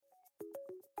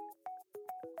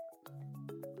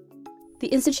The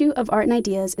Institute of Art and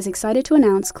Ideas is excited to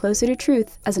announce Closer to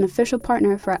Truth as an official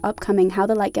partner for our upcoming How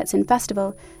the Light Gets In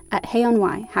festival at Hay on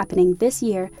Wye, happening this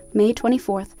year, May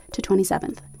 24th to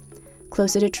 27th.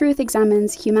 Closer to Truth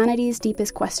examines humanity's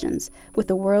deepest questions with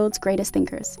the world's greatest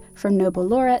thinkers, from Nobel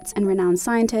laureates and renowned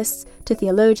scientists to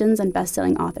theologians and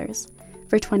best-selling authors.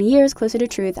 For 20 years, Closer to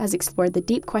Truth has explored the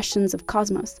deep questions of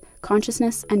cosmos,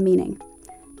 consciousness, and meaning.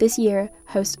 This year,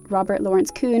 host Robert Lawrence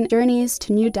Kuhn journeys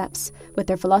to new depths with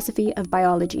their Philosophy of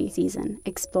Biology season,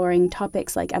 exploring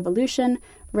topics like evolution,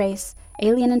 race,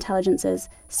 alien intelligences,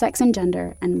 sex and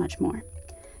gender, and much more.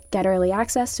 Get early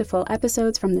access to full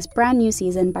episodes from this brand new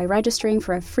season by registering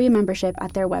for a free membership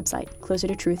at their website,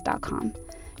 closertotruth.com.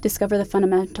 Discover the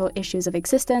fundamental issues of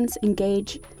existence,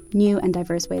 engage new and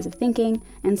diverse ways of thinking,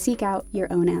 and seek out your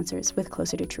own answers with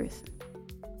Closer to Truth.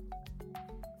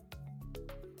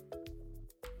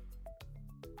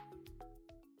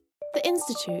 The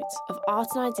Institute of Art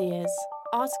and Ideas,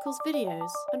 articles, videos,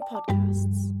 and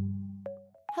podcasts.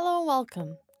 Hello and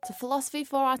welcome to Philosophy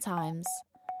for Our Times,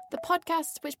 the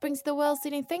podcast which brings the world's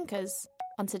leading thinkers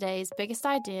on today's biggest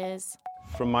ideas.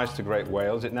 From mice to great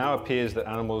whales, it now appears that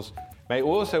animals may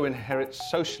also inherit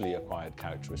socially acquired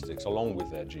characteristics along with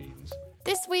their genes.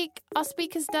 This week, our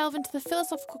speakers delve into the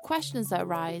philosophical questions that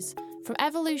arise from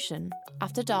evolution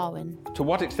after Darwin. To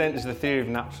what extent is the theory of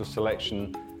natural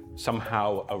selection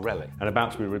somehow a relic and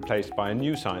about to be replaced by a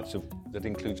new science that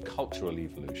includes cultural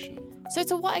evolution? So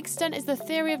to what extent is the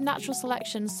theory of natural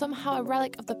selection somehow a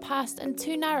relic of the past and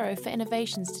too narrow for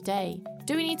innovations today?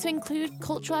 Do we need to include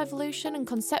cultural evolution and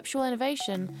conceptual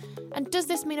innovation? And does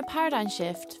this mean a paradigm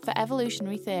shift for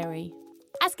evolutionary theory?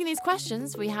 Asking these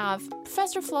questions, we have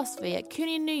Professor of Philosophy at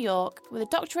CUNY in New York with a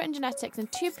doctorate in genetics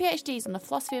and 2 PhDs in the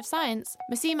philosophy of science,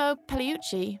 Massimo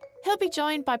Pigliucci. He'll be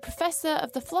joined by Professor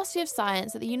of the Philosophy of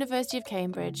Science at the University of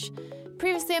Cambridge,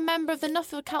 previously a member of the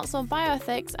Nuffield Council on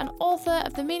Bioethics and author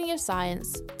of The Meaning of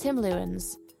Science, Tim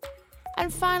Lewens.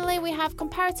 And finally, we have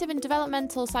comparative and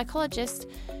developmental psychologist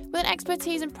with an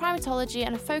expertise in primatology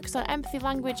and a focus on empathy,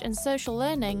 language and social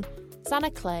learning,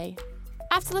 Zanna.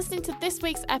 After listening to this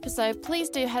week's episode, please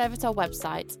do head over to our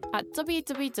website at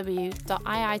www.iitv.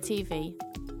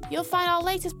 You'll find our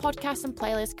latest podcasts and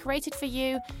playlists curated for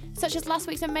you, such as last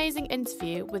week's amazing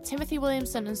interview with Timothy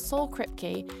Williamson and Saul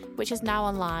Kripke, which is now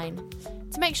online.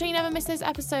 To make sure you never miss those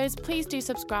episodes, please do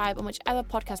subscribe on whichever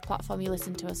podcast platform you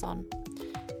listen to us on.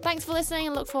 Thanks for listening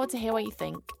and look forward to hear what you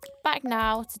think. Back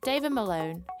now to David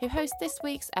Malone, who hosts this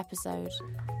week's episode.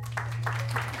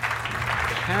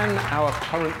 Can our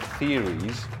current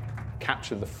theories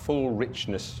capture the full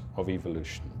richness of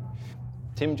evolution?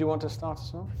 Tim, do you want to start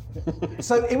us off?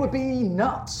 So it would be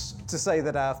nuts to say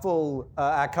that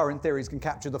our current theories can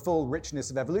capture the full richness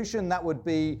of evolution. That would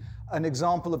be an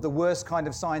example of the worst kind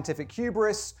of scientific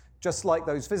hubris, just like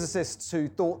those physicists who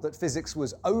thought that physics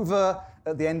was over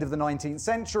at the end of the 19th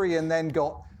century and then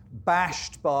got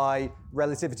bashed by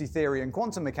relativity theory and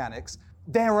quantum mechanics.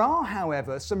 There are,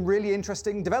 however, some really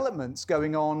interesting developments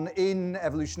going on in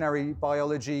evolutionary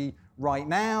biology right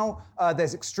now.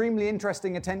 There's extremely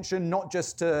interesting attention not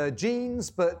just to genes,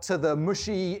 but to the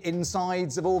mushy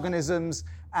insides of organisms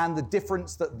and the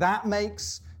difference that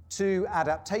makes to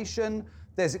adaptation.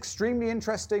 There's extremely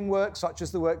interesting work, such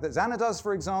as the work that Zanna does,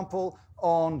 for example,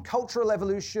 on cultural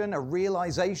evolution, a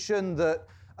realization that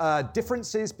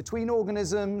differences between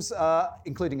organisms,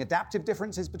 including adaptive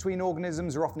differences between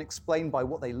organisms, are often explained by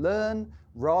what they learn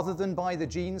rather than by the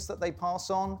genes that they pass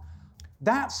on.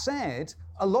 That said,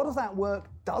 a lot of that work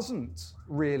doesn't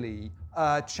really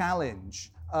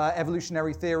challenge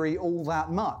evolutionary theory all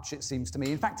that much, it seems to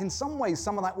me. In fact, in some ways,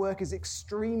 some of that work is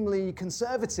extremely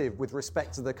conservative with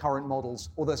respect to the current models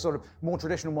or the sort of more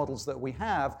traditional models that we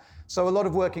have. So a lot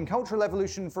of work in cultural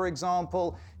evolution, for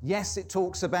example, yes, it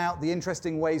talks about the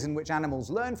interesting ways in which animals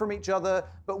learn from each other,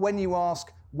 but when you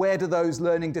ask, where do those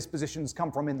learning dispositions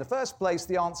come from in the first place,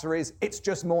 the answer is, it's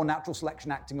just more natural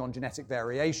selection acting on genetic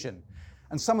variation.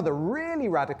 And some of the really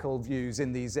radical views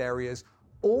in these areas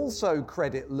also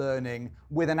credit learning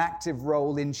with an active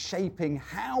role in shaping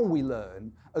how we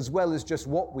learn, as well as just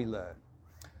what we learn.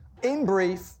 In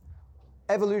brief,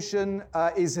 evolution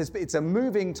it's a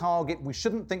moving target. We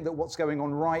shouldn't think that what's going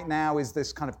on right now is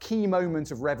this kind of key moment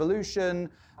of revolution.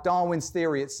 Darwin's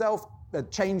theory itself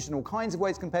changed in all kinds of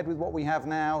ways compared with what we have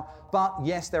now. But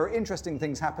yes, there are interesting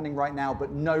things happening right now,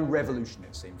 but no revolution,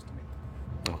 it seems to me.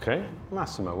 Okay.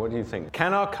 Massimo, what do you think?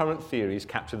 Can our current theories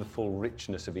capture the full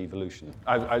richness of evolution?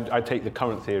 I take the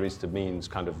current theories to mean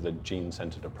kind of the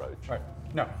gene-centered approach. Right.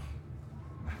 No.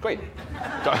 Great.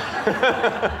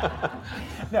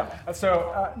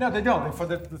 No, they don't. For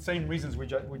the same reasons we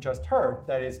just heard.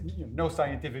 That is, no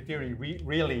scientific theory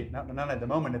really, none at the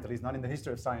moment, at least not in the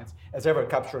history of science, has ever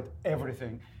captured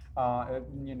everything.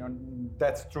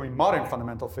 That's true in modern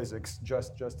fundamental physics,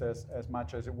 just as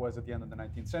much as it was at the end of the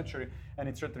 19th century, and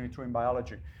it's certainly true in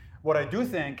biology. What I do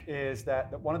think is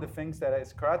that one of the things that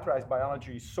has characterized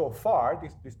biology so far,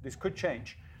 this could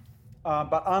change,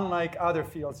 but unlike other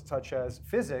fields such as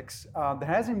physics, there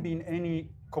hasn't been any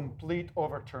complete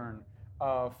overturn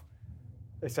of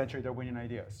essentially Darwinian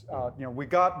ideas. We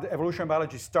got the evolution of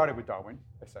biology started with Darwin,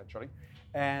 essentially,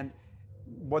 and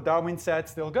what Darwin said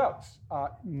still goes.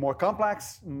 More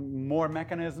complex, more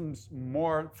mechanisms,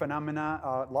 more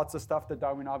phenomena, lots of stuff that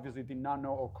Darwin obviously did not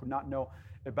know or could not know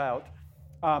about.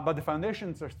 But the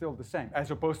foundations are still the same,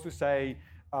 as opposed to, say,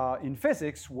 in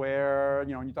physics, where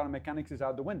Newtonian mechanics is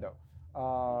out the window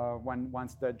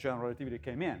once the general relativity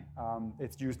came in.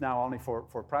 It's used now only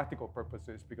for practical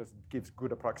purposes because it gives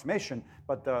good approximation,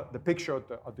 but the picture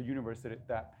of the universe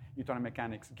that Newtonian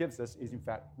mechanics gives us is in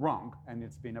fact wrong, and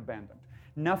it's been abandoned.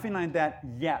 Nothing like that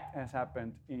yet has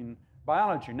happened in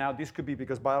biology. Now, this could be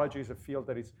because biology is a field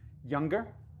that is younger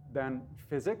than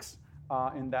physics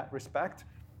in that respect,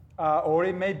 or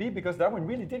it may be because Darwin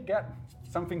really did get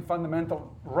something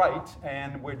fundamental right,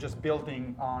 and we're just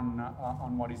building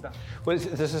on what he's done. Well,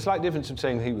 there's a slight difference in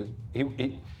saying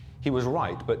he was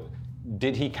right, but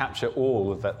did he capture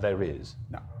all that there is?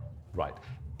 No. Right.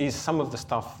 Is some of the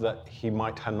stuff that he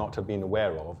might not have been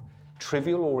aware of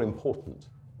trivial or important?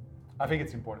 I think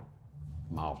it's important.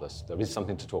 Marvelous. There is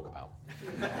something to talk about.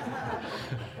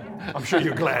 I'm sure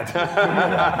you're glad.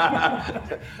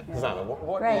 Zanna,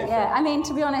 what Great, do you yeah. think? I mean,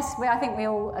 to be honest, I think we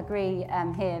all agree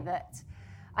here that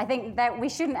I think that we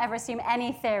shouldn't ever assume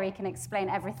any theory can explain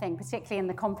everything, particularly in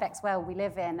the complex world we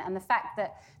live in. And the fact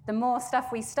that the more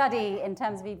stuff we study in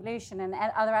terms of evolution and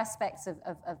other aspects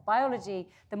of biology,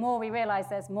 the more we realize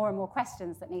there's more and more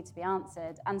questions that need to be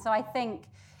answered. And so I think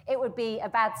it would be a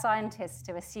bad scientist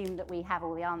to assume that we have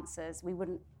all the answers.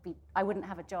 I wouldn't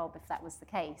have a job if that was the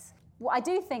case. What I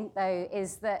do think, though,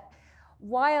 is that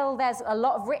while there's a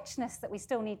lot of richness that we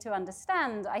still need to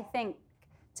understand, I think,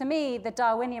 to me, the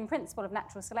Darwinian principle of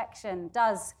natural selection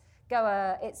does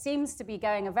it seems to be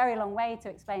going a very long way to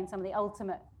explain some of the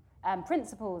ultimate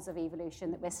principles of evolution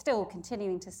that we're still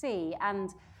continuing to see. And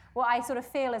what I sort of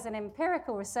feel as an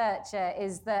empirical researcher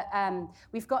is that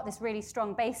we've got this really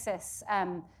strong basis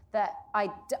that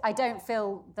I don't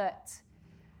feel that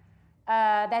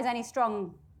there's any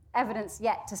strong evidence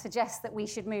yet to suggest that we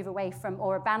should move away from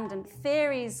or abandon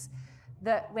theories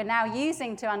that we're now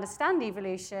using to understand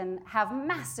evolution have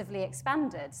massively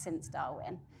expanded since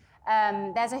Darwin.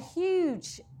 There's a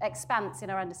huge expanse in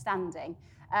our understanding,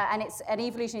 and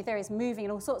evolutionary theory is moving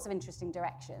in all sorts of interesting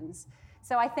directions.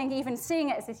 So I think even seeing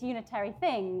it as this unitary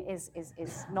thing is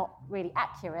not really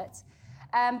accurate.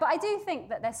 But I do think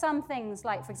that there's some things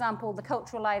like, for example, the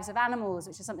cultural lives of animals,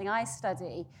 which is something I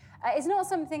study, is not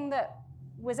something that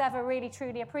was ever really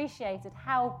truly appreciated,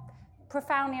 how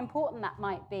profoundly important that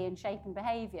might be in shaping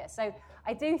behavior. So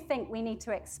I do think we need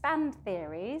to expand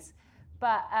theories,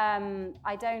 but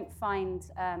I don't find,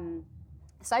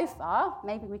 so far,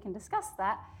 maybe we can discuss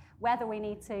that, whether we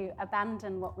need to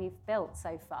abandon what we've built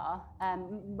so far,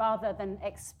 rather than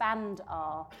expand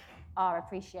our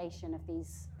appreciation of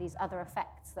these other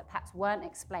effects that perhaps weren't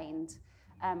explained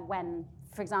when,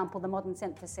 for example, the modern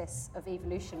synthesis of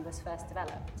evolution was first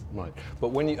developed. Right, but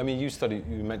when you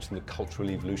mentioned the cultural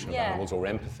evolution of animals or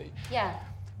empathy. Yeah.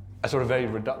 A sort of very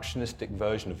reductionistic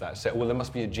version of that. Say, well, there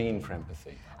must be a gene for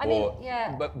empathy.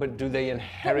 But do they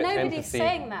inherit empathy? But nobody's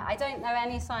saying that. I don't know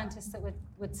any scientists that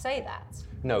would say that.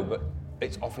 No, but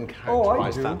it's often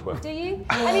characterized that way. Do you?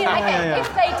 I mean, if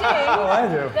they do, I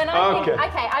do. Then I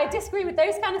think, I disagree with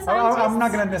those kind of scientists. I'm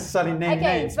not going to necessarily name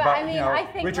names, but I mean, I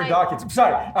think Richard Dawkins.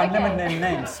 Sorry, I'm never name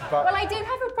names. But well, I do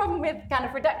have a problem with kind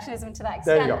of reductionism to that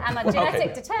extent and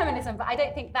genetic determinism, but I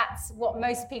don't think that's what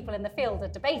most people in the field are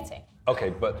debating.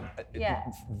 Okay, but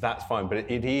that's fine. But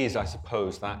it is, I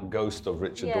suppose, that ghost of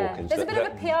Richard Dawkins. There's a bit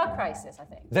of a PR crisis, I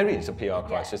think. There is a PR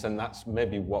crisis, and that's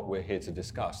maybe what we're here to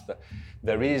discuss. That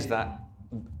there is that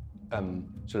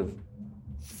sort of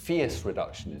fierce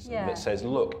reductionism that says,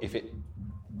 look,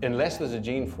 unless there's a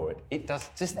gene for it, it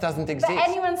just doesn't exist. But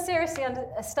anyone seriously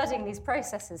studying these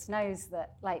processes knows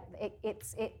that, like,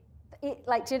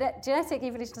 genetic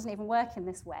evolution doesn't even work in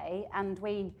this way, and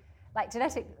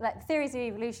theories of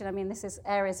evolution. I mean, this is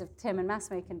areas of Tim and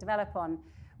Massimo can develop on.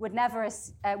 Would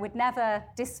never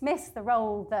dismiss the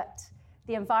role that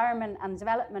the environment and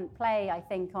development play, I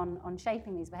think, on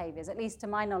shaping these behaviors, at least to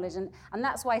my knowledge. And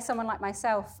that's why someone like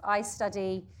myself, I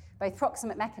study both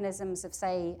proximate mechanisms of,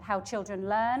 say, how children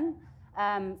learn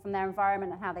from their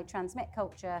environment and how they transmit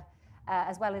culture,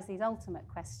 as well as these ultimate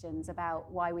questions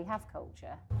about why we have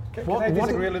culture. Can I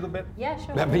disagree a little bit? Yeah,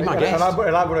 sure. Be my guest.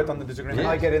 Elaborate on the disagreement. Can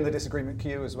I get in the disagreement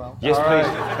queue as well? Yes, please.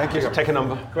 Right. Thank you. Take a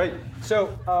number. Great.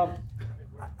 So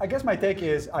I guess my take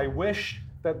is I wish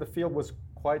that the field was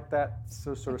quite that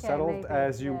sort of settled maybe,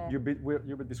 as you've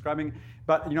been describing.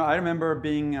 But I remember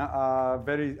being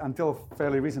until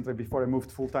fairly recently, before I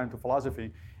moved full time to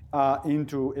philosophy,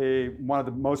 into one of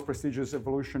the most prestigious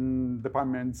evolution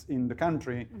departments in the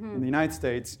country, in the United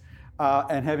States,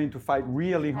 and having to fight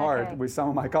really hard with some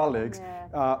of my colleagues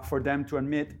for them to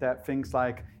admit that things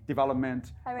like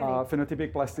development,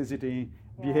 phenotypic plasticity,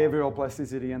 behavioral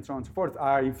plasticity, and so on and so forth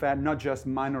are in fact not just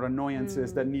minor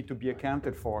annoyances that need to be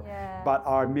accounted for, but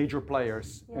are major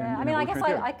players. I mean, I guess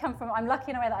I'm lucky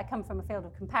in a way that I come from a field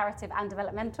of comparative and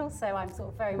developmental, so I'm sort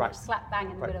of very much slap bang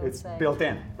in the middle. It's built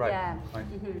in, right? Yeah.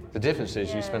 The difference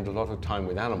is you spend a lot of time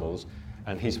with animals,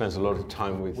 and he spends a lot of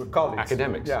time with colleagues.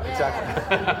 academics. Yeah,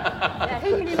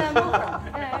 exactly. Who can you learn more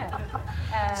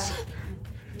from?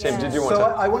 Tim, did you want So to?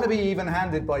 I want to be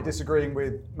even-handed by disagreeing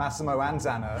with Massimo and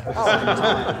Zanna at the same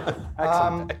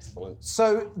time. Excellent.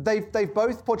 So they've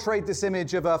both portrayed this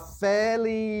image of a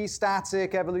fairly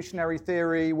static evolutionary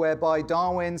theory whereby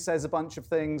Darwin says a bunch of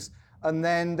things, and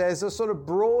then there's a sort of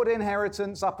broad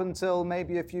inheritance up until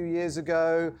maybe a few years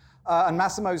ago. And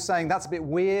Massimo's saying that's a bit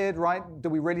weird, right? Do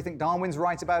we really think Darwin's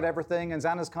right about everything? And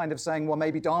Zanna's kind of saying, well,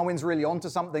 maybe Darwin's really onto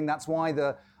something. That's why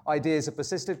the ideas have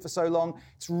persisted for so long.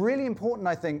 It's really important,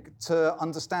 I think, to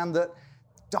understand that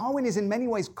Darwin is in many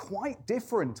ways quite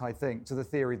different, I think, to the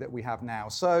theory that we have now.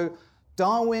 So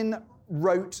Darwin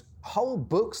wrote whole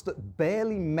books that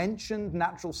barely mentioned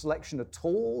natural selection at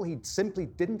all. He simply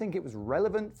didn't think it was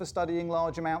relevant for studying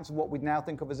large amounts of what we now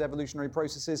think of as evolutionary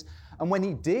processes. And when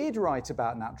he did write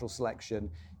about natural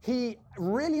selection, he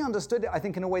really understood it, I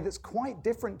think, in a way that's quite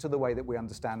different to the way that we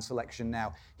understand selection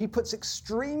now. He puts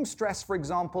extreme stress, for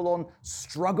example, on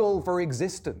struggle for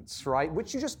existence, right?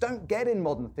 Which you just don't get in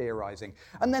modern theorizing.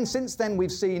 And then since then,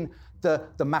 we've seen the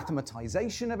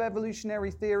mathematization of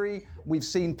evolutionary theory. We've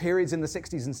seen periods in the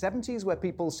 60s and 70s where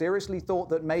people seriously thought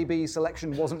that maybe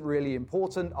selection wasn't really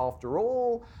important after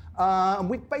all. And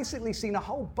we've basically seen a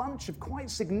whole bunch of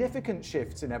quite significant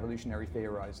shifts in evolutionary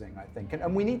theorizing, I think.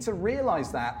 And we need to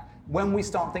realize that when we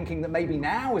start thinking that maybe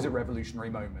now is a revolutionary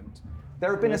moment.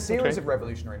 There have been a series of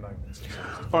revolutionary moments.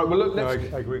 All right, well, look,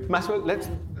 I agree. Massimo,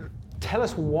 tell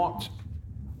us what,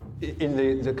 in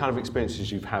the kind of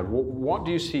experiences you've had, what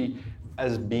do you see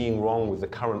as being wrong with the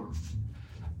current,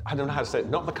 I don't know how to say it,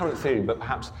 not the current theory, but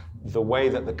perhaps the way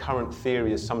that the current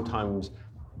theory is sometimes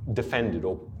defended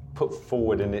or put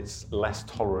forward in its less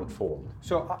tolerant form?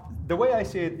 So the way I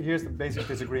see it, here's the basic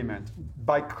disagreement.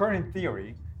 By current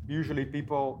theory, usually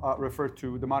people refer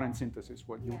to the modern synthesis,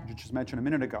 what you just mentioned a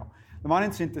minute ago. The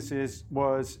modern synthesis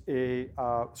was a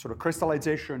sort of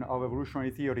crystallization of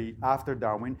evolutionary theory after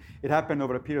Darwin. It happened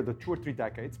over a period of 2 or 3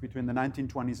 decades between the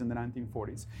 1920s and the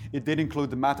 1940s. It did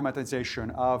include the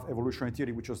mathematization of evolutionary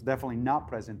theory, which was definitely not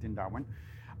present in Darwin.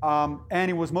 And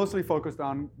it was mostly focused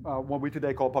on what we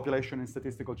today call population and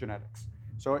statistical genetics.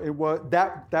 So it was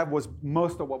that was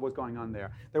most of what was going on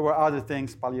there. There were other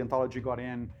things, paleontology got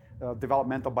in,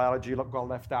 developmental biology got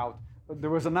left out. There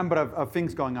was a number of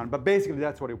things going on, but basically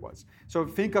that's what it was. So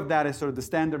think of that as sort of the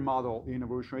standard model in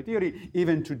evolutionary theory.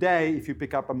 Even today, if you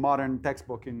pick up a modern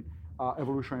textbook in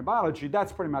evolutionary biology,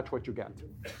 that's pretty much what you get.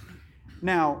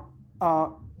 Now,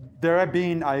 there have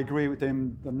been, I agree with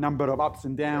him, a number of ups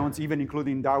and downs, even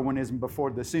including Darwinism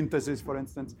before the synthesis, for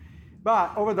instance.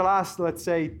 But over the last, let's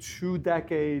say, 2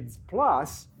 decades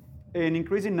plus, an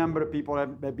increasing number of people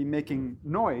have been making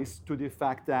noise to the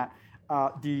fact that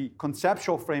the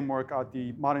conceptual framework of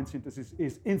the modern synthesis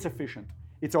is insufficient.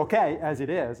 It's okay as it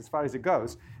is, as far as it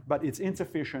goes, but it's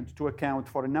insufficient to account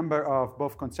for a number of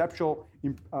both conceptual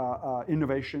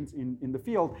innovations in the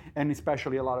field and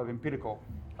especially a lot of empirical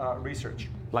research.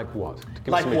 Like what?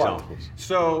 Give us some examples.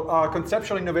 So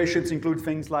conceptual innovations include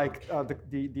things like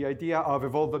the idea of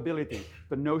evolvability,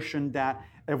 the notion that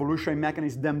evolutionary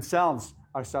mechanisms themselves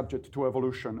are subject to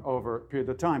evolution over a period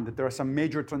of time, that there are some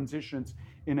major transitions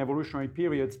in evolutionary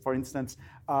periods. For instance,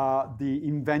 the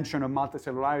invention of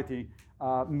multicellularity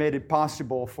made it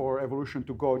possible for evolution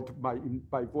to go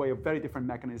by way of very different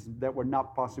mechanisms that were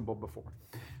not possible before.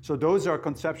 So those are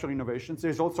conceptual innovations.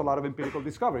 There's also a lot of empirical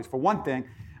discoveries. For one thing,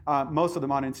 most of the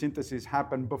modern synthesis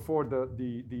happened before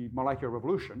the molecular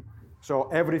revolution. So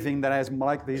everything that has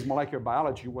molecular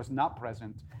biology was not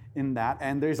present in that,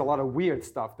 and there's a lot of weird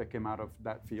stuff that came out of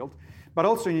that field. But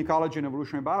also in ecology and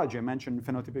evolutionary biology, I mentioned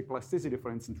phenotypic plasticity,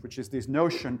 for instance, which is this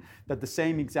notion that the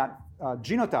same exact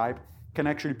genotype can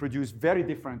actually produce very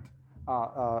different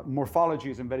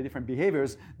morphologies and very different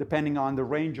behaviors depending on the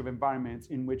range of environments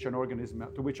in which an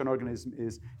organism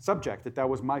is subjected. That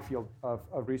was my field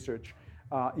of research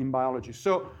in biology.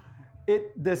 So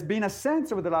there's been a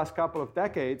sense over the last couple of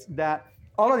decades that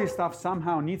all of this stuff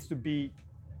somehow needs to be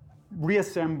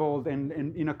reassembled and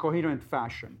in a coherent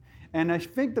fashion. And I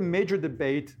think the major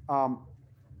debate,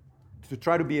 to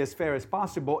try to be as fair as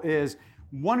possible, is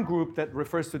one group that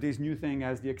refers to this new thing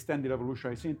as the extended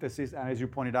evolutionary synthesis. And as you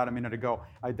pointed out a minute ago,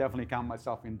 I definitely count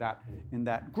myself in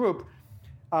that group.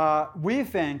 We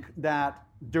think that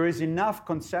there is enough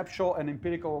conceptual and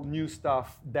empirical new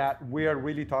stuff that we're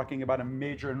really talking about a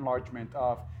major enlargement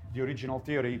of the original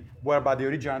theory, whereby the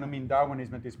original, I don't mean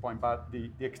Darwinism at this point, but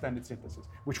the extended synthesis,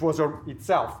 which was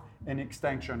itself an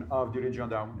extension of the original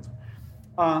Darwinism.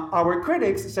 Our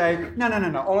critics say,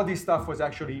 no, all of this stuff was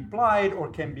actually implied or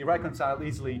can be reconciled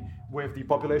easily with the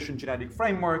population genetic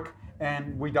framework,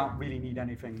 and we don't really need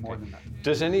anything more than that.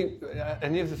 Does any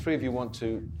of the three of you want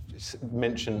to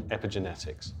mention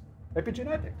epigenetics?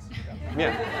 Epigenetics?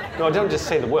 Yeah. No, don't just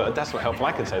say the word. That's not helpful.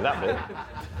 I can say that bit.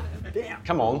 Damn.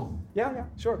 Come on. Yeah,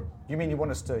 sure. You mean you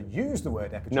want us to use the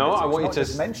word epigenetics? No, I want you to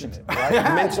just mention it, right?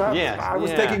 Yes. I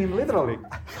was taking him literally.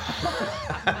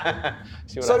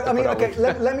 So I mean, okay.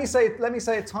 Let me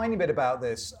say a tiny bit about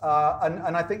this,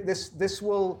 and I think this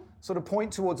will sort of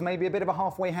point towards maybe a bit of a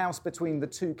halfway house between the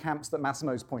two camps that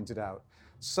Massimo's pointed out.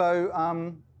 So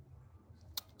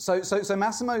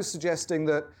Massimo's suggesting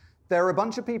that there are a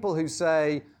bunch of people who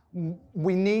say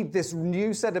we need this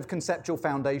new set of conceptual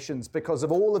foundations because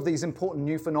of all of these important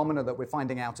new phenomena that we're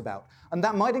finding out about. And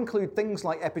that might include things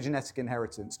like epigenetic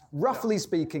inheritance. Roughly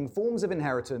speaking, forms of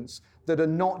inheritance that are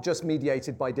not just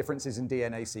mediated by differences in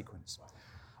DNA sequence.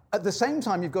 At the same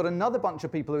time, you've got another bunch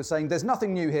of people who are saying there's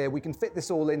nothing new here, we can fit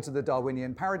this all into the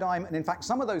Darwinian paradigm. And in fact,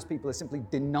 some of those people are simply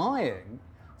denying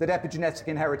that epigenetic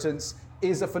inheritance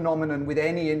is a phenomenon with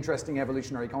any interesting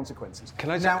evolutionary consequences.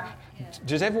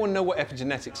 Does everyone know what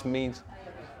epigenetics means?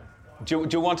 Do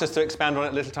you want us to expand on it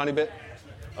a little tiny bit?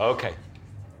 Okay.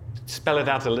 Spell it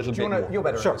out a little bit more. You're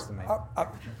better at this than me.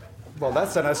 Well,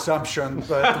 that's an assumption,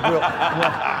 but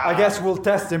I guess we'll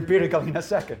test empirically in a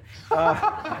second.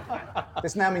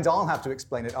 This now means I'll have to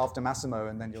explain it after Massimo,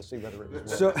 and then you'll see whether it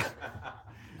was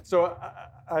So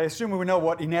I assume we know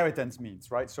what inheritance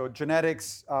means, right? So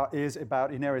genetics is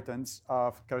about inheritance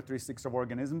of characteristics of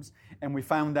organisms, and we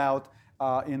found out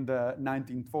in the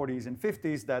 1940s and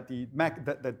 50s that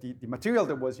the material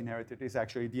that was inherited is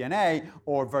actually DNA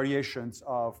or variations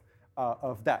of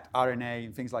that, RNA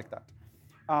and things like that.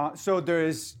 So there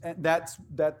is that's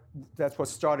what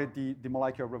started the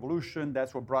molecular revolution.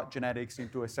 That's what brought genetics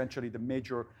into essentially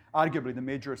arguably the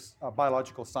major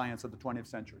biological science of the 20th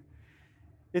century.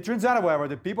 It turns out, however,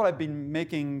 that people have been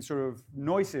making sort of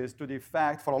noises to the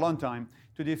effect, for a long time,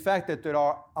 to the effect that there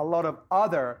are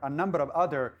a number of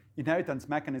other inheritance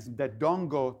mechanisms that don't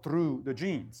go through the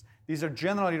genes. These are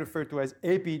generally referred to as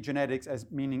epigenetics, as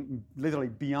meaning literally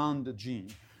beyond the gene.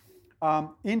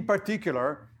 In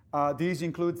particular, these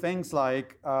include things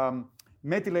like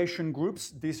methylation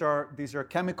groups. These are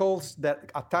chemicals that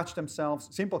attach themselves,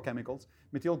 simple chemicals,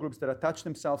 methyl groups that attach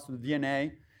themselves to the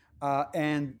DNA,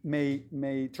 and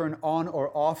may turn on or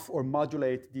off or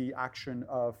modulate the action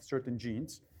of certain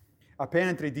genes.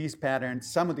 Apparently,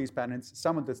 some of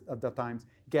the times,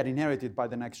 get inherited by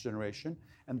the next generation,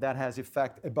 and that has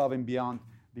effect above and beyond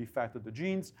the effect of the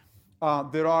genes.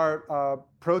 There are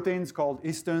proteins called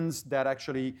histones that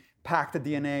actually pack the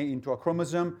DNA into a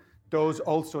chromosome. Those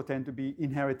also tend to be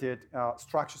inherited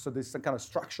structures, so there's some kind of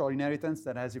structural inheritance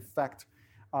that has effect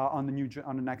on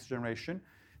the next generation.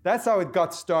 That's how it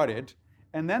got started.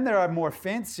 And then there are more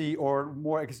fancy or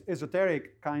more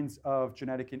esoteric kinds of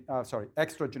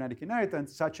extra genetic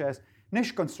inheritance, such as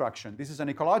niche construction. This is an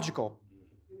ecological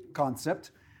concept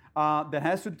that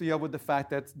has to deal with the fact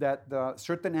that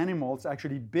certain animals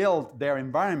actually build their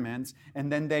environments,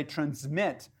 and then they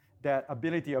transmit that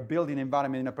ability of building an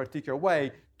environment in a particular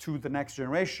way to the next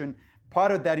generation.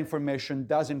 Part of that information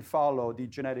doesn't follow the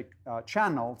genetic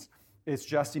channels. It's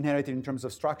just inherited in terms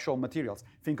of structural materials.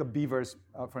 Think of beavers,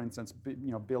 for instance,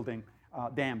 building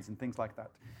dams and things like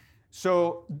that.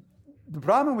 So the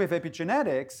problem with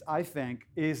epigenetics, I think,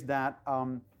 is that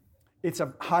it's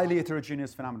a highly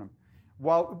heterogeneous phenomenon.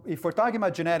 While if we're talking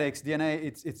about genetics, DNA,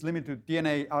 it's limited to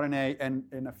DNA, RNA,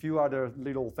 and a few other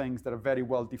little things that are very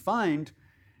well defined.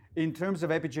 In terms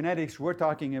of epigenetics, we're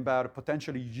talking about a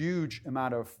potentially huge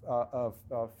amount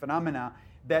of phenomena,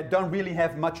 that don't really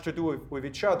have much to do with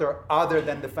each other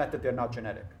than the fact that they're not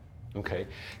genetic. Okay.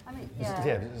 I mean,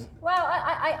 well,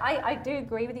 I do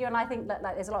agree with you, and I think that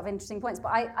there's a lot of interesting points, but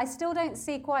I still don't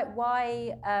see quite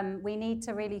why we need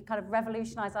to really kind of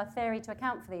revolutionize our theory to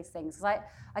account for these things. Because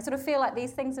I sort of feel like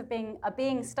these things are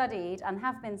being studied and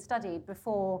have been studied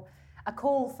before a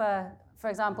call for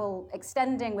example,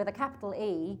 extending with a capital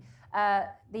E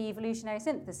the evolutionary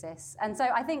synthesis. And so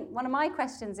I think one of my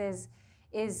questions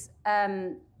is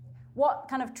what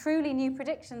kind of truly new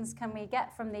predictions can we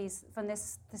get from this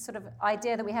sort of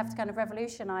idea that we have to kind of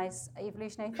revolutionize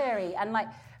evolutionary theory? And like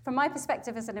from my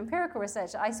perspective as an empirical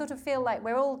researcher, I sort of feel like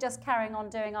we're all just carrying on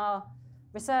doing our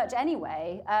research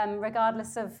anyway,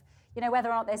 regardless of whether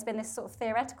or not there's been this sort of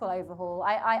theoretical overhaul.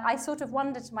 I sort of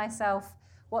wonder to myself,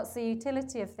 what's the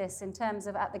utility of this in terms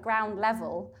of at the ground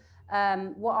level?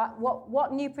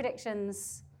 What new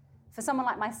predictions for someone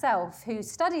like myself who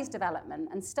studies development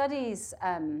and studies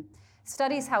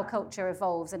how culture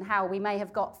evolves and how we may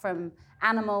have got from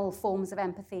animal forms of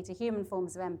empathy to human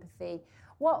forms of empathy,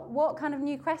 what kind of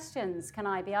new questions can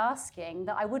I be asking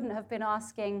that I wouldn't have been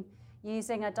asking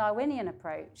using a Darwinian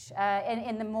approach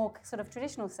in the more sort of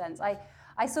traditional sense? I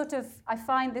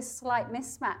find this slight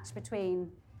mismatch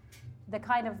between the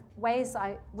kind of ways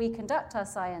we conduct our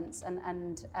science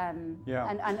and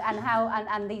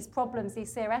these problems,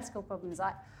 these theoretical problems.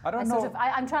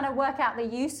 I'm trying to work out the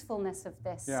usefulness of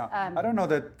this. Yeah, I don't know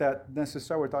that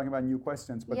necessarily we're talking about new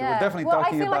questions, but we're definitely talking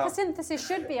about. I feel like a synthesis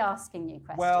should be asking new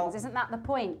questions. Well, isn't that the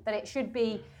point? That it should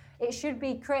be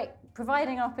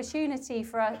providing an opportunity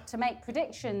to make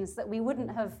predictions that we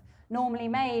wouldn't have normally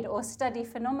made, or study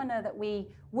phenomena that we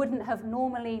wouldn't have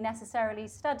normally necessarily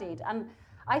studied. And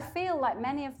I feel like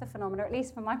many of the phenomena, at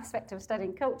least from my perspective of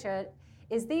studying culture,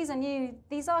 is these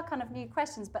are kind of new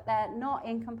questions, but they're not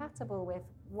incompatible with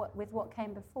what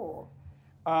came before.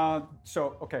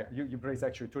 You raised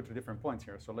actually two or three different points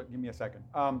here, so give me a second.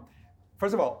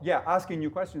 First of all, asking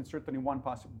new questions is certainly one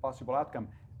possible outcome.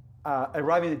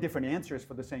 Arriving at different answers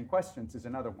for the same questions is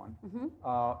another one.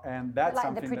 Mm-hmm. And that's like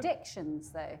something the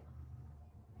predictions, though.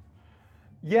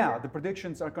 Yeah, the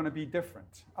predictions are going to be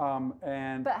different.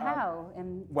 But how?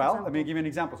 Let me give you an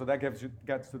example. So that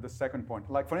gets to the second point.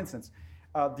 Like, for instance,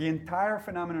 the entire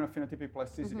phenomenon of phenotypic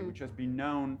plasticity, mm-hmm. which has been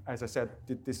known, as I said,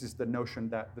 this is the notion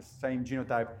that the same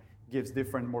genotype gives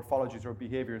different morphologies or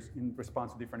behaviors in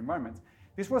response to different environments.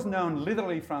 This was known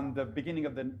literally from the beginning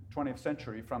of the 20th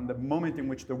century, from the moment in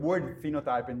which the word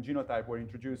phenotype and genotype were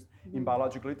introduced mm-hmm. in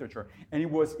biological literature. And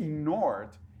it was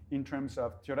ignored in terms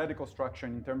of theoretical structure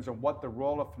and in terms of what the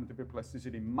role of phenotypic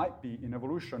plasticity might be in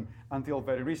evolution until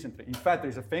very recently. In fact,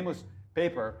 there's a famous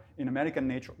paper in American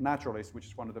Naturalist, which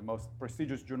is one of the most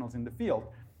prestigious journals in the field,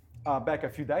 back a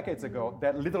few decades ago,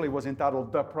 that literally was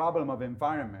entitled The Problem of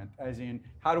Environment, as in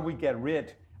how do we get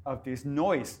rid of this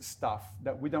noise stuff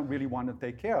that we don't really want to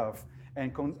take care of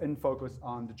and focus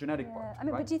on the genetic part. I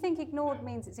mean, but do you think ignored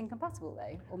means it's incompatible,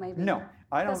 though? Or maybe no,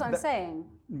 I don't. That's what I'm saying.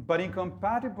 But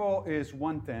incompatible is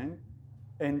one thing,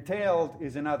 entailed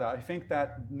is another. I think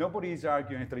that nobody's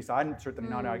arguing, at least I'm certainly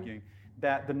not arguing,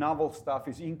 that the novel stuff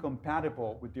is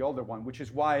incompatible with the older one, which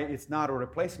is why it's not a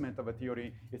replacement of a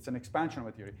theory, it's an expansion of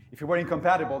a theory. If it were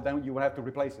incompatible, then you would have to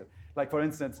replace it. Like, for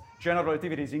instance, general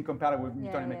relativity is incompatible with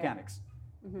Newtonian mechanics.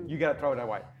 Mm-hmm. You got to throw it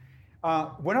away.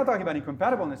 We're not talking about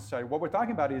incompatible necessarily. What we're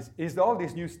talking about is all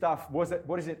this new stuff,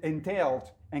 what is it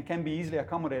entailed and can be easily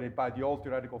accommodated by the old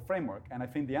theoretical framework? And I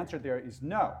think the answer there is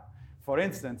no. For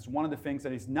instance, one of the things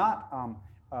that is not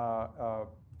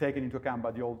taken into account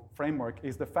by the old framework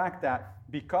is the fact that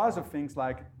because of things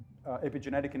like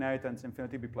epigenetic inheritance and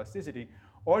phenotypic plasticity,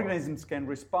 organisms can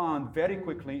respond very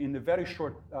quickly in a very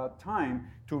short time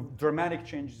to dramatic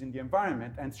changes in the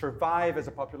environment and survive as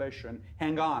a population,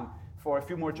 hang on for a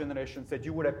few more generations that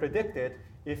you would have predicted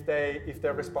if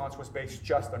their response was based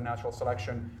just on natural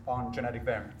selection on genetic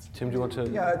variants. Tim, do you want to?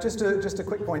 Yeah, just a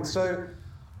quick point. So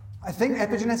I think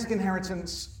epigenetic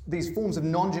inheritance, these forms of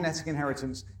non-genetic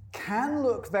inheritance, can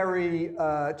look very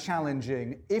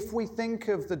challenging if we think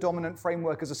of the dominant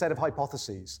framework as a set of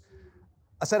hypotheses.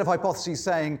 A set of hypotheses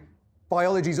saying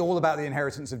biology is all about the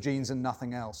inheritance of genes and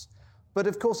nothing else. But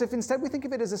of course, if instead we think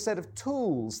of it as a set of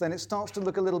tools, then it starts to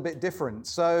look a little bit different.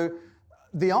 So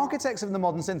the architects of the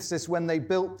modern synthesis, when they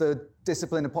built the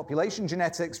discipline of population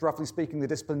genetics, roughly speaking, the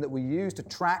discipline that we use to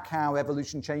track how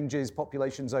evolution changes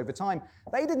populations over time,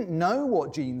 they didn't know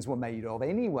what genes were made of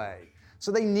anyway.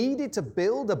 So they needed to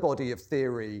build a body of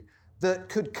theory that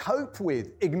could cope with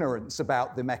ignorance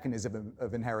about the mechanism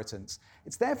of inheritance.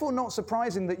 It's therefore not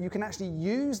surprising that you can actually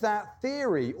use that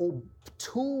theory or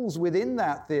tools within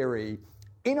that theory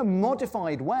in a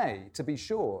modified way, to be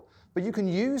sure, but you can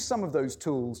use some of those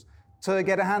tools to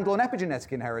get a handle on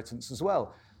epigenetic inheritance as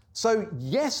well. So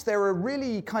yes, there are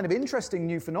really kind of interesting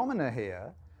new phenomena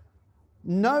here.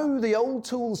 No, the old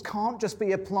tools can't just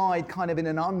be applied kind of in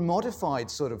an unmodified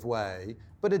sort of way,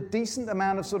 but a decent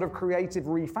amount of sort of creative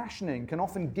refashioning can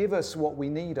often give us what we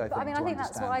need, I think, I mean, I think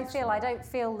that's what I feel. I don't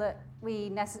feel that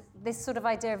this sort of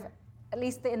idea of, at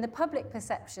least in the public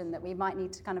perception, that we might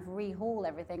need to kind of rehaul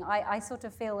everything. I sort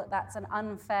of feel that that's an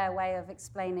unfair way of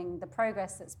explaining the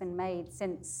progress that's been made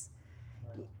since,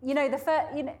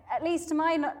 at least to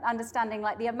my understanding,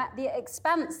 like the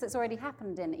expanse that's already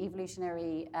happened in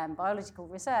evolutionary biological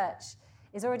research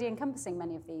is already encompassing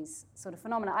many of these sort of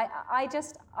phenomena. I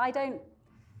don't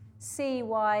see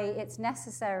why it's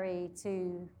necessary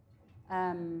to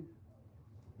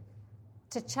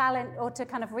challenge or to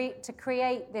kind of to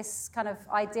create this kind of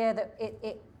idea that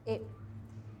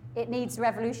it needs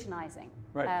revolutionizing.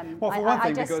 Right. Well, for one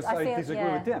thing, because I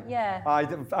disagree with Tim. Yeah. I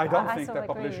don't think that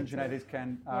population genetics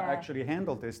can actually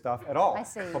handle this stuff at all. I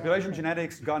see. Population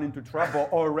genetics got into trouble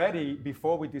already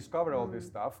before we discovered all this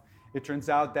stuff. It turns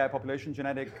out that population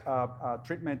genetic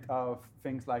treatment of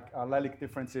things like allelic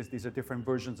differences, these are different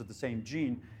versions of the same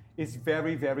gene, is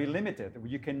very, very limited.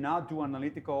 You cannot do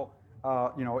analytical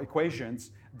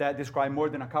equations that describe more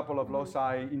than a couple of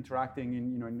loci interacting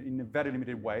in very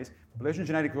limited ways. Population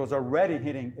genetics was already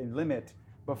hitting a limit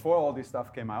before all this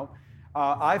stuff came out.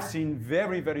 I've seen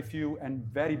very, very few and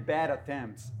very bad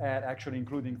attempts at actually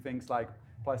including things like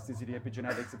plasticity,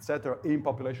 epigenetics, etc., in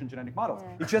population genetic models.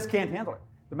 Yeah. It just can't handle it.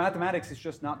 The mathematics is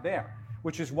just not there,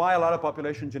 which is why a lot of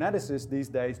population geneticists these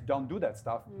days don't do that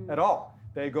stuff at all.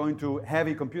 They go into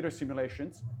heavy computer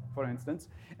simulations, for instance,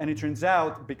 and it turns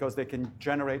out, because they can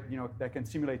generate, they can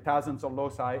simulate thousands of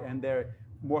loci and their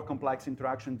more complex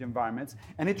interaction environments,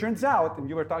 and it turns out, and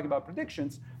you were talking about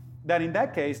predictions, that in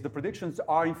that case, the predictions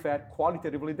are in fact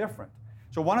qualitatively different.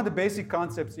 So one of the basic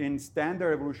concepts in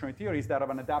standard evolutionary theory is that of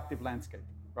an adaptive landscape,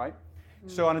 right?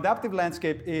 So an adaptive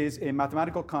landscape is a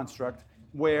mathematical construct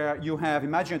where you have,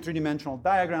 imagine a three-dimensional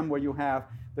diagram where you have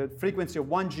the frequency of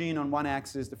one gene on one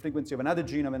axis, the frequency of another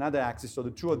gene on another axis, so the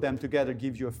two of them together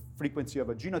gives you a frequency of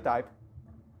a genotype.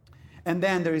 And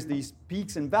then there is these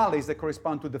peaks and valleys that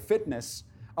correspond to the fitness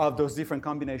of those different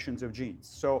combinations of genes.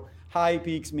 So high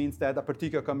peaks means that a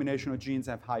particular combination of genes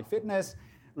have high fitness.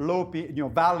 Low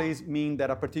valleys mean that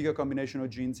a particular combination of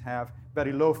genes have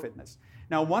very low fitness.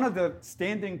 Now, one of the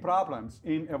standing problems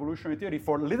in evolutionary theory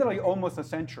for literally almost a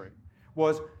century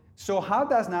was, so how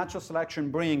does natural selection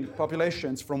bring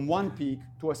populations from one peak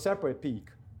to a separate peak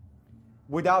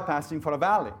without passing for a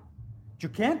valley? You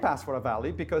can't pass for a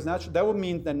valley because that would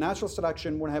mean that natural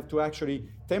selection would have to actually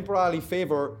temporarily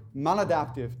favor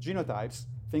maladaptive genotypes,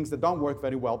 things that don't work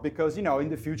very well, because in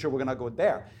the future we're going to go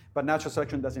there. But natural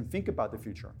selection doesn't think about the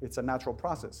future. It's a natural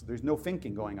process. There's no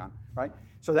thinking going on, right?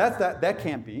 So that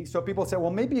can't be. So people say,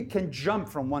 well, maybe it can jump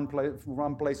from one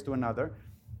place to another.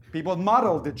 People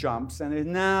model the jumps,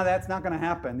 and that's not going to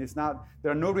happen.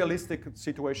 There are no realistic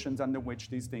situations under which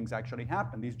these things actually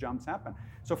happen. These jumps happen.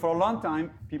 So for a long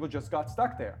time, people just got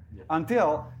stuck there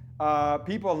until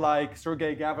people like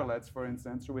Sergei Gavrilets, for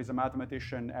instance, who is a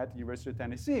mathematician at the University of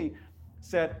Tennessee,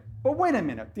 said, but wait a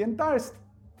minute, the entire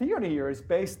theory here is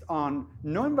based on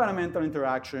no environmental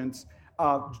interactions,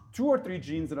 2 or 3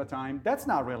 genes at a time. That's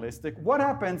not realistic. What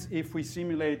happens if we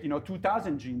simulate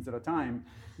 2,000 genes at a time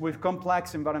with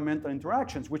complex environmental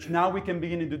interactions, which now we can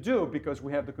begin to do because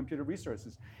we have the computer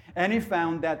resources? And he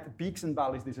found that the peaks and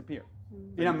valleys disappear.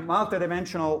 In a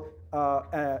multidimensional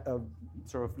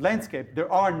sort of landscape,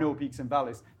 there are no peaks and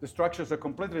valleys. The structures are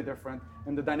completely different,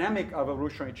 and the dynamic of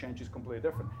evolutionary change is completely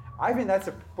different. I think that's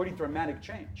a pretty dramatic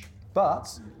change.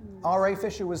 But R.A.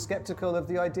 Fisher was skeptical of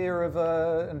the idea of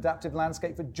an adaptive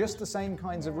landscape for just the same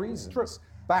kinds of reasons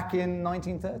back in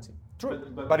 1930.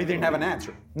 True, but he didn't have an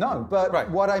answer. No,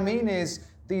 but what I mean is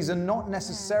these are not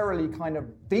necessarily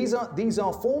these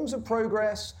are forms of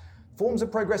progress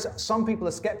some people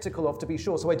are skeptical of, to be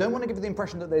sure. So I don't want to give you the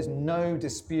impression that there's no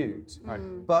dispute. Right.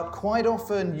 But quite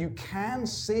often you can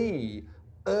see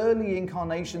early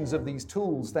incarnations of these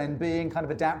tools then being kind of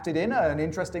adapted in an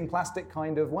interesting plastic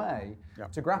kind of way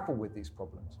to grapple with these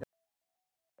problems.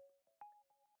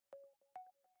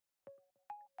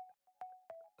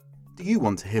 Do you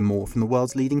want to hear more from the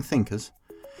world's leading thinkers?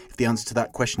 If the answer to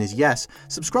that question is yes,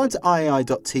 subscribe to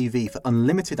IAI.tv for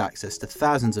unlimited access to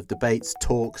thousands of debates,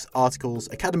 talks, articles,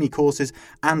 academy courses,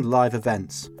 and live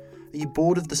events. Are you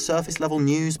bored of the surface-level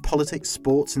news, politics,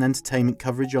 sports, and entertainment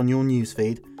coverage on your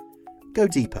newsfeed? Go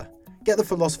deeper, get the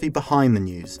philosophy behind the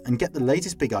news, and get the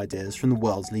latest big ideas from the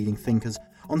world's leading thinkers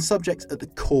on subjects at the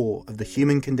core of the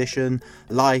human condition,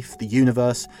 life, the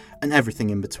universe, and everything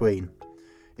in between.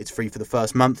 It's free for the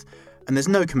first month, and there's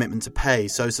no commitment to pay,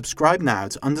 so subscribe now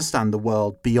to understand the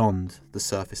world beyond the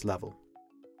surface level.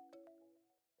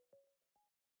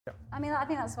 I mean, I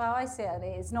think that's how I see it.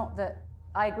 It's not that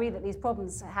I agree that these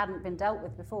problems hadn't been dealt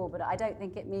with before, but I don't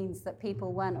think it means that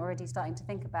people weren't already starting to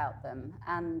think about them.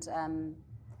 And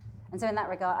so in that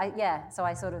regard,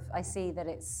 I see that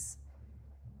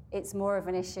it's more of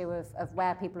an issue of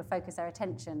where people have focused their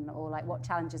attention, or like what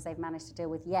challenges they've managed to deal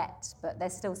with yet, but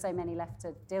there's still so many left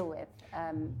to deal with.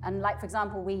 And like, for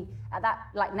example,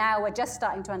 now we're just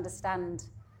starting to understand,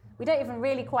 we don't even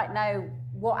really quite know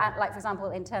what, like, for example,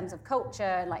 in terms of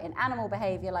culture, like in animal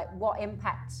behavior, like what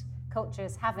impact culture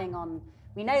is having on,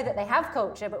 we know that they have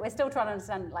culture, but we're still trying to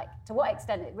understand, like, to what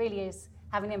extent it really is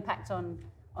having an impact on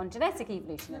genetic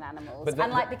evolution in animals.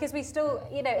 Because we still,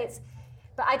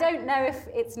 but I don't know if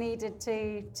it's needed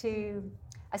to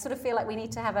I sort of feel like we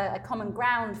need to have a common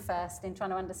ground first in trying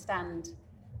to understand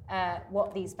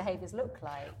what these behaviors look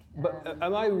like. But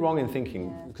am I wrong in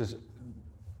thinking, because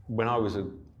when I was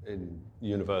in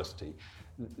university,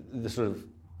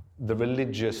 the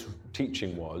religious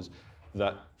teaching was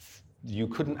that you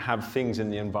couldn't have things in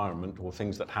the environment or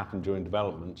things that happened during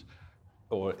development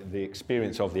or the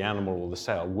experience of the animal or the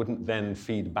cell wouldn't then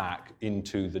feed back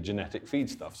into the genetic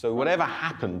feedstuff. So whatever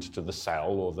happened to the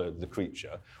cell or the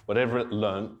creature, whatever it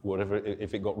learnt,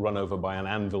 if it got run over by an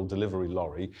anvil delivery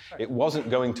lorry, it wasn't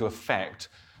going to affect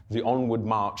the onward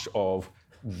march of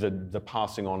the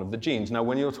passing on of the genes. Now,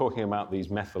 when you're talking about these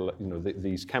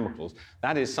these chemicals,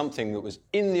 that is something that was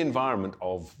in the environment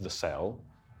of the cell,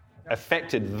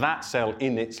 affected that cell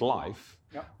in its life,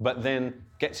 but then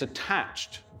gets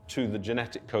attached to the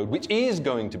genetic code, which is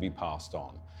going to be passed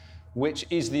on, which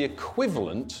is the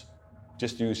equivalent,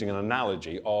 just using an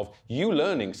analogy, of you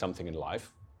learning something in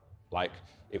life, like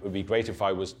it would be great if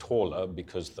I was taller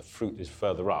because the fruit is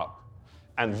further up,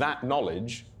 and that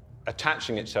knowledge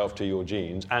attaching itself to your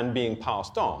genes and being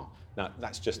passed on. Now,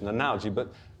 that's just an analogy,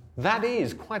 but that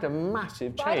is quite a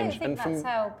massive change. But I don't think that's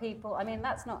how people,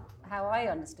 that's not how I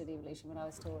understood evolution when I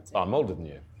was taught it. I'm older than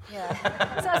you. Yeah.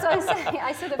 So that's what I'm saying.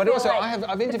 I sort of but feel also, like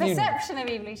I've interviewed... the perception of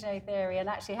evolutionary theory and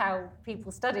actually how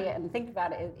people study it and think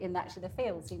about it in actually the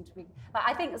field seem to be...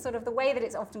 I think sort of the way that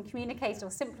it's often communicated or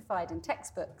simplified in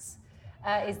textbooks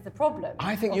is the problem.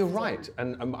 I think you're right.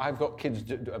 And I've got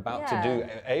kids about to do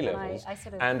A-levels.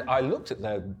 And I looked at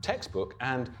their textbook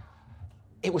and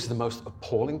it was the most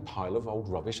appalling pile of old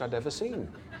rubbish I'd ever seen.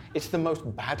 It's the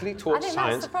most badly taught science ever. I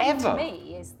think that's the problem to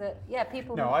me, is that,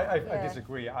 people... No, I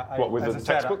disagree. What, with the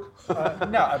textbook?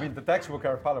 No, the textbook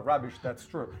are a pile of rubbish, that's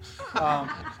true.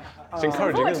 It's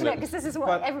encouraging, isn't it? Because this is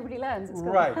what everybody learns.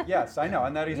 Right, yes, I know,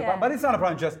 and that is a problem. But it's not a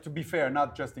problem, just to be fair,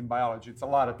 not just in biology. It's a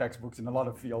lot of textbooks in a lot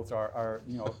of fields are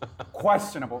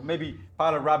questionable. Maybe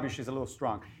pile of rubbish is a little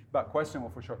strong, but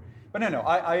questionable for sure. But no,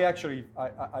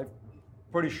 I'm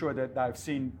pretty sure that I've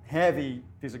seen heavy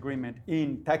disagreement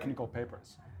in technical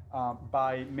papers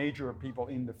by major people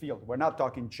in the field. We're not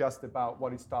talking just about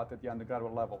what is taught at the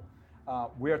undergraduate level.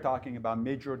 We are talking about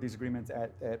major disagreements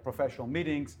at professional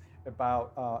meetings,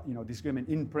 about disagreement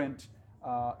in print,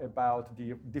 about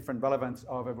the different relevance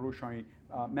of evolutionary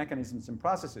mechanisms and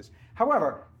processes.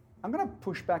 However, I'm going to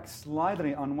push back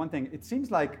slightly on one thing. It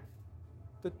seems like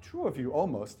the two of you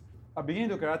almost are beginning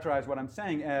to characterize what I'm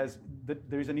saying as that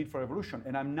there is a need for evolution,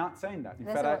 and I'm not saying that. In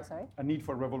fact, a need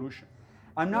for revolution.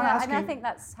 I'm not asking... I think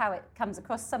that's how it comes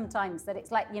across sometimes, that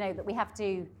it's like, that we have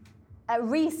to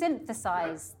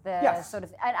re-synthesize the sort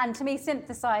of... And to me,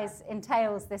 synthesize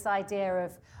entails this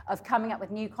idea of coming up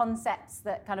with new concepts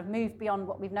that kind of move beyond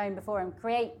what we've known before and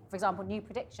create, for example, new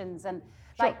predictions. And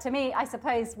to me, I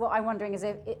suppose what I'm wondering is,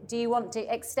 do you want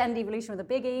to extend evolution with a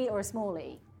big E or a small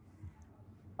e?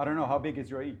 I don't know, how big is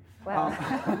your E? Well.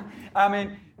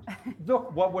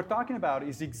 Look, what we're talking about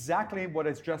is exactly what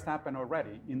has just happened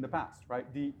already in the past, right?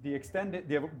 The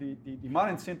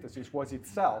modern synthesis was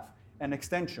itself an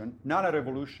extension, not a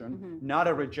revolution, not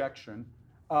a rejection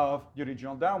of the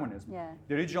original Darwinism. Yeah.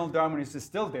 The original Darwinism is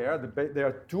still there. There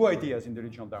are two ideas in the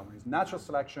original Darwinism: natural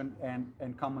selection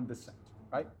and common descent,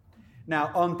 right?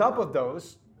 Now, on top of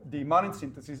those, the modern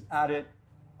synthesis added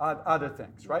other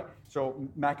things, right? So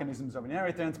mechanisms of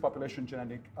inheritance, population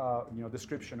genetic,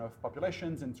 description of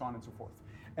populations, and so on and so forth.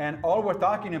 And all we're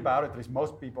talking about, at least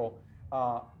most people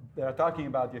that are talking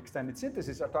about the extended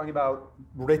synthesis, are talking about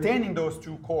retaining those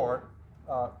two core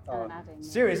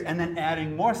series and then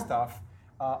adding more stuff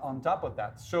on top of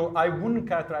that. So I wouldn't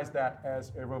characterize that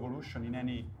as a revolution in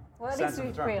any Well, at sense least we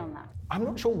of the agree term. on that. I'm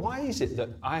not sure why is it that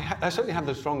I certainly have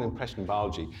the strong impression in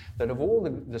biology that of all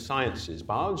the sciences,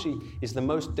 biology is the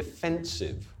most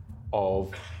defensive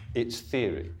of its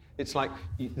theory. It's like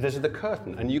there's the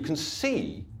curtain, and you can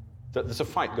see that there's a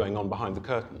fight going on behind the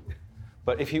curtain.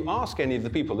 But if you ask any of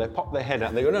the people, they pop their head out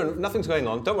and they go, no, nothing's going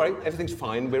on, don't worry, everything's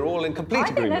fine, we're all in complete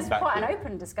agreement. I think there's quite an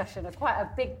open discussion, quite a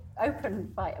big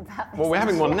open fight about this. Well, we're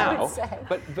having one now,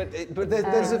 but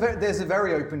there's a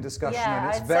very open discussion,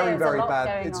 and it's very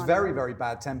bad. It's very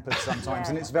bad-tempered sometimes,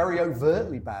 and it's very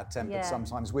overtly bad-tempered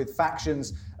sometimes, with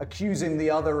factions accusing the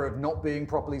other of not being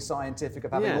properly scientific,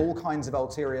 of having all kinds of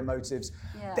ulterior motives.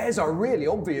 There's a really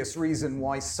obvious reason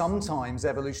why sometimes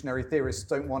evolutionary theorists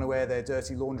don't want to air their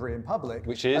dirty laundry in public.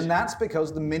 Which is? And that's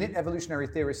because the minute evolutionary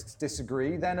theorists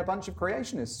disagree, then a bunch of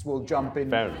creationists will jump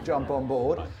on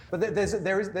board. Right. But there's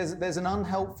an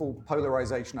unhelpful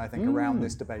polarization, I think, around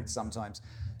this debate sometimes.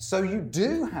 So you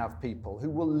do have people who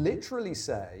will literally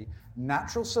say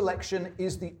natural selection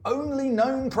is the only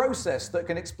known process that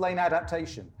can explain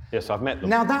adaptation. Yes, I've met them.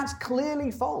 Now that's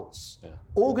clearly false. Yeah.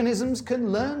 Organisms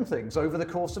can learn things over the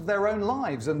course of their own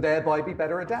lives and thereby be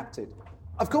better adapted.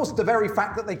 Of course, the very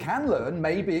fact that they can learn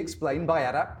may be explained by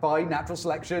natural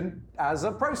selection as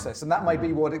a process, and that might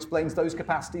be what explains those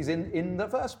capacities in the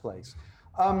first place.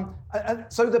 And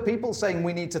so the people saying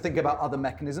we need to think about other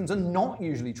mechanisms are not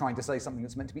usually trying to say something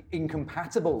that's meant to be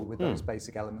incompatible with those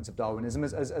basic elements of Darwinism,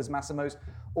 as Massimo's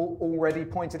already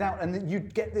pointed out. And you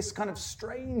get this kind of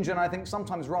strange and I think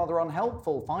sometimes rather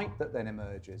unhelpful fight that then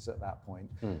emerges at that point,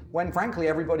 when frankly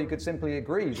everybody could simply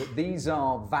agree that these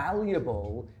are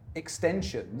valuable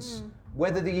extensions.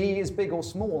 Whether the E is big or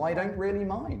small, I don't really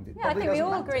mind. I think we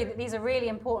all agree that these are really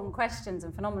important questions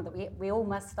and phenomena that we all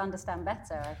must understand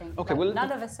better. I think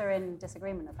none of us are in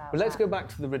disagreement about let's go back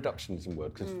to the reductionism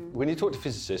word, because when you talk to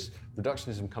physicists,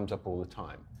 reductionism comes up all the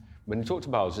time. When you talk to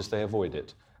biologists, they avoid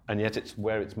it, and yet it's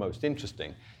where it's most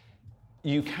interesting.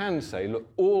 You can say, look,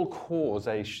 all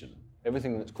causation,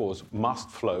 everything that's caused, must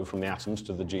flow from the atoms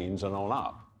to the genes and on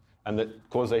up, and that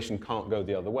causation can't go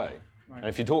the other way. And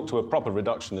if you talk to a proper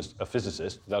reductionist, a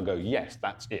physicist, they'll go, yes,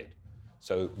 that's it.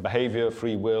 So behavior,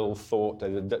 free will, thought,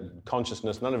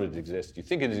 consciousness, none of it exists. You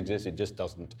think it exists, it just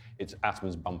doesn't. It's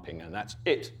atoms bumping, and that's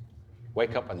it.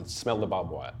 Wake up and smell the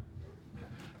barbed wire.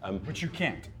 Which you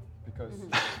can't, because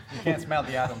you can't smell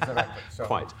the atoms directly. So.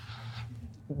 Quite.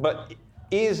 But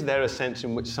is there a sense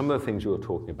in which some of the things you're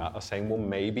talking about are saying, well,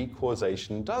 maybe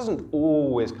causation doesn't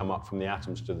always come up from the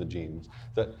atoms to the genes,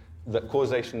 that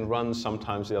causation runs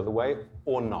sometimes the other way,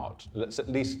 or not? Let's at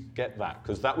least get that,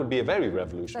 because that would be a very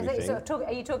revolutionary thing.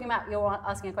 Are you talking about, you're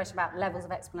asking a question about levels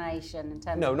of explanation in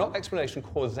terms No, of... not explanation,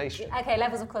 causation. Okay,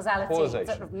 levels of causality. Causation.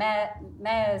 Sort of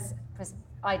Mayer's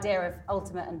idea of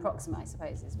ultimate and proxima, I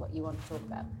suppose, is what you want to talk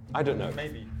about. I don't know.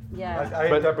 Maybe. Yeah.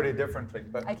 I interpret it differently.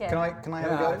 But Okay. Can I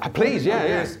have a go? Please,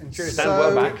 yeah. Stand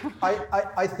well back.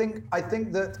 I think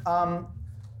that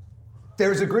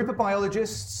there is a group of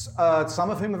biologists, some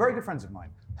of whom are very good friends of mine,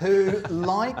 who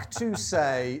like to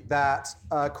say that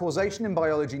causation in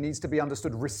biology needs to be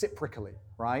understood reciprocally,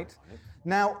 right?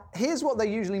 Now, here's what they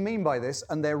usually mean by this,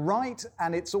 and they're right,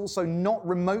 and it's also not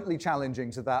remotely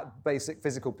challenging to that basic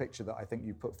physical picture that I think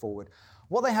you put forward.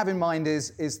 What they have in mind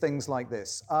is things like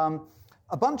this.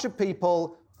 A bunch of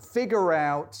people figure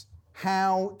out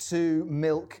how to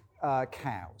milk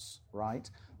cows, right?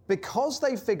 Because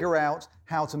they figure out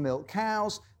how to milk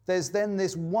cows, there's then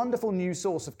this wonderful new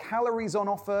source of calories on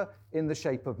offer in the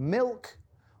shape of milk,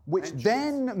 which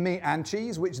and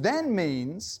cheese, which then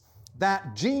means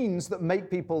that genes that make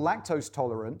people lactose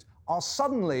tolerant are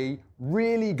suddenly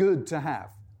really good to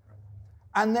have.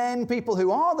 And then people who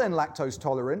are then lactose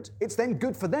tolerant, it's then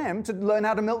good for them to learn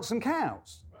how to milk some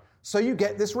cows. So you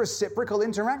get this reciprocal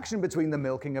interaction between the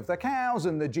milking of the cows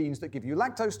and the genes that give you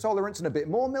lactose tolerance, and a bit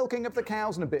more milking of the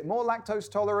cows and a bit more lactose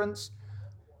tolerance.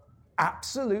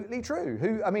 Absolutely true.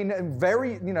 A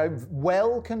very,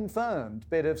 well confirmed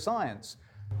bit of science.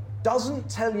 Doesn't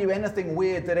tell you anything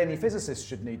weird that any physicist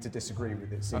should need to disagree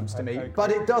with, it seems to me.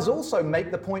 But it does also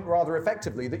make the point rather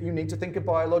effectively that you need to think of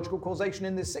biological causation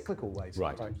in this cyclical way.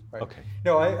 Right. Okay.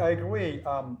 No, I agree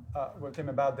with him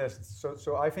about this.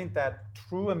 So I think that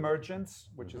true emergence,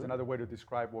 which is another way to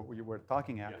describe what we were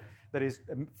talking about, that is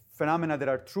phenomena that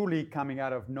are truly coming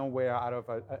out of nowhere,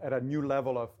 at a new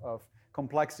level of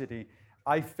complexity.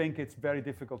 I think it's very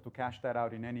difficult to cash that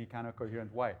out in any kind of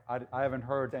coherent way. I haven't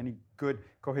heard any good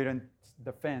coherent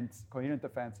defense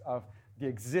of the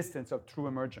existence of true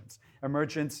emergence.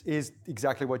 Emergence is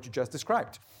exactly what you just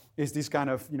described. Is these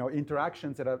kind of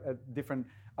interactions at different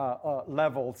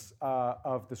levels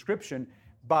of description,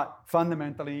 but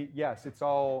fundamentally, yes, it's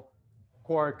all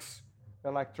quarks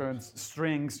electrons,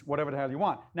 strings, whatever the hell you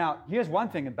want. Now, here's one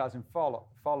thing that doesn't follow,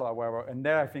 however, and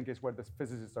there I think is where the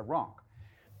physicists are wrong.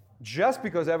 Just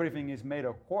because everything is made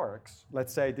of quarks,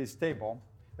 let's say this table,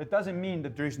 it doesn't mean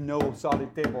that there is no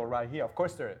solid table right here. Of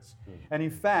course there is. And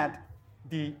in fact,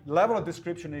 the level of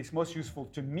description that is most useful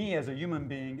to me as a human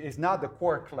being is not the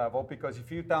quark level, because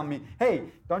if you tell me, hey,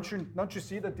 don't you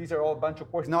see that these are all a bunch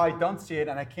of quarks? No, I don't see it,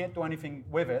 and I can't do anything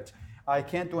with it. I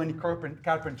can't do any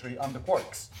carpentry on the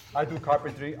quarks. I do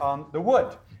carpentry on the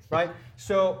wood, right?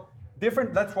 So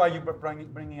that's why you're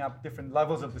bringing up different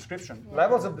levels of description. Yeah.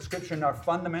 Levels of description are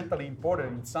fundamentally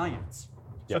important in science.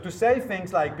 So to say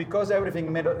things like, because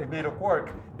everything is made of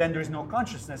quark, then there is no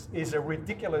consciousness, is a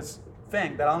ridiculous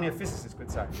thing that only a physicist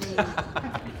could say.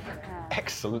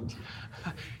 Excellent.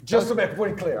 Just to make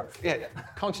it clear. Yeah,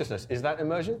 consciousness, is that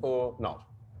emergent or not?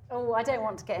 Oh, I don't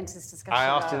want to get into this discussion. I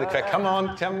asked you the question. Come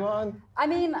on. I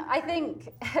mean, I think,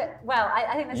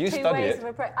 I think there's two ways of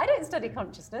approach. I don't study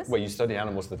consciousness. Well, you study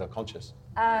animals that are conscious.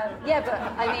 Yeah, but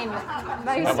I mean,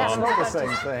 most It's not the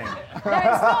same thing.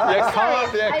 No, it's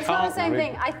not. It's not the same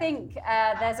thing. I think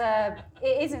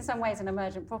it is in some ways an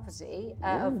emergent property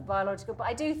of biological, but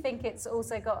I do think it's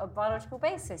also got a biological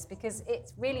basis, because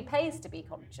it really pays to be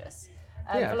conscious.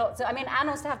 For lots of,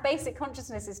 animals to have basic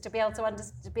consciousness is to be able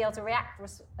to react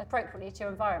appropriately to your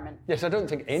environment. Yes, I don't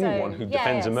think anyone who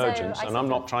defends emergence, and I'm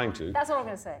not trying to. That's all I'm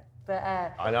going to say. But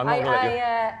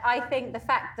I think the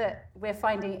fact that we're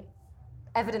finding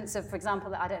evidence of, for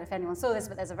example, I don't know if anyone saw this,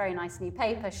 but there's a very nice new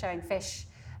paper showing fish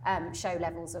show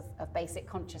levels of basic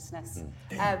consciousness,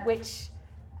 which.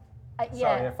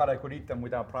 Sorry, I thought I could eat them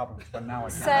without problems, but now I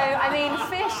can't.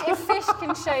 So, if fish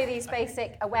can show these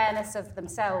basic awareness of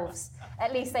themselves,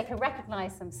 at least they can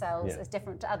recognize themselves as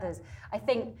different to others. I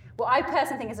think, what I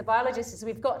personally think as a biologist is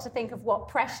we've got to think of what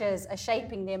pressures are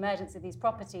shaping the emergence of these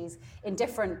properties in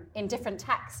different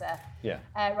taxa,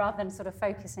 rather than sort of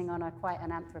focusing on quite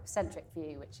an anthropocentric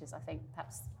view, which is, I think,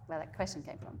 perhaps where that question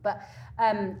came from. But,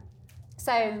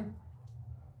 so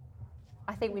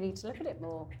I think we need to look at it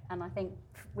more, and I think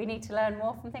we need to learn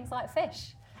more from things like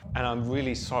fish. And I'm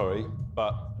really sorry,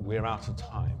 but we're out of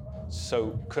time.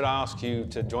 So could I ask you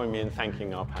to join me in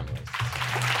thanking our panelists?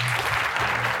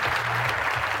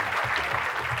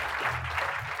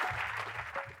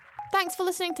 Thanks for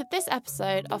listening to this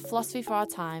episode of Philosophy for Our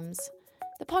Times.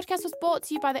 The podcast was brought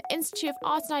to you by the Institute of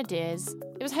Art and Ideas.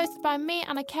 It was hosted by me,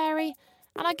 Anna Carey,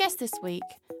 and our guests this week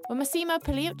were Massimo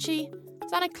Pigliucci,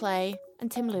 Zanna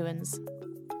and Tim Lewens.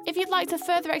 If you'd like to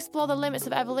further explore the limits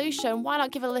of evolution, why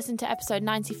not give a listen to episode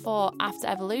 94, After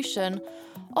Evolution,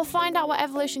 or find out what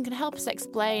evolution can help us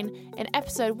explain in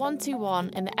episode 121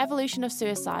 in The Evolution of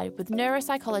Suicide with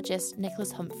neuropsychologist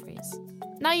Nicholas Humphreys.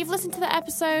 Now you've listened to the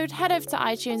episode, head over to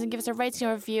iTunes and give us a rating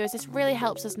or review, as this really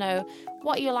helps us know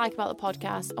what you like about the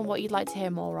podcast and what you'd like to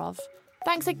hear more of.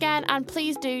 Thanks again, and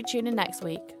please do tune in next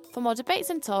week for more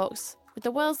debates and talks with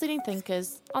the world's leading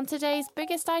thinkers on today's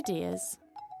biggest ideas.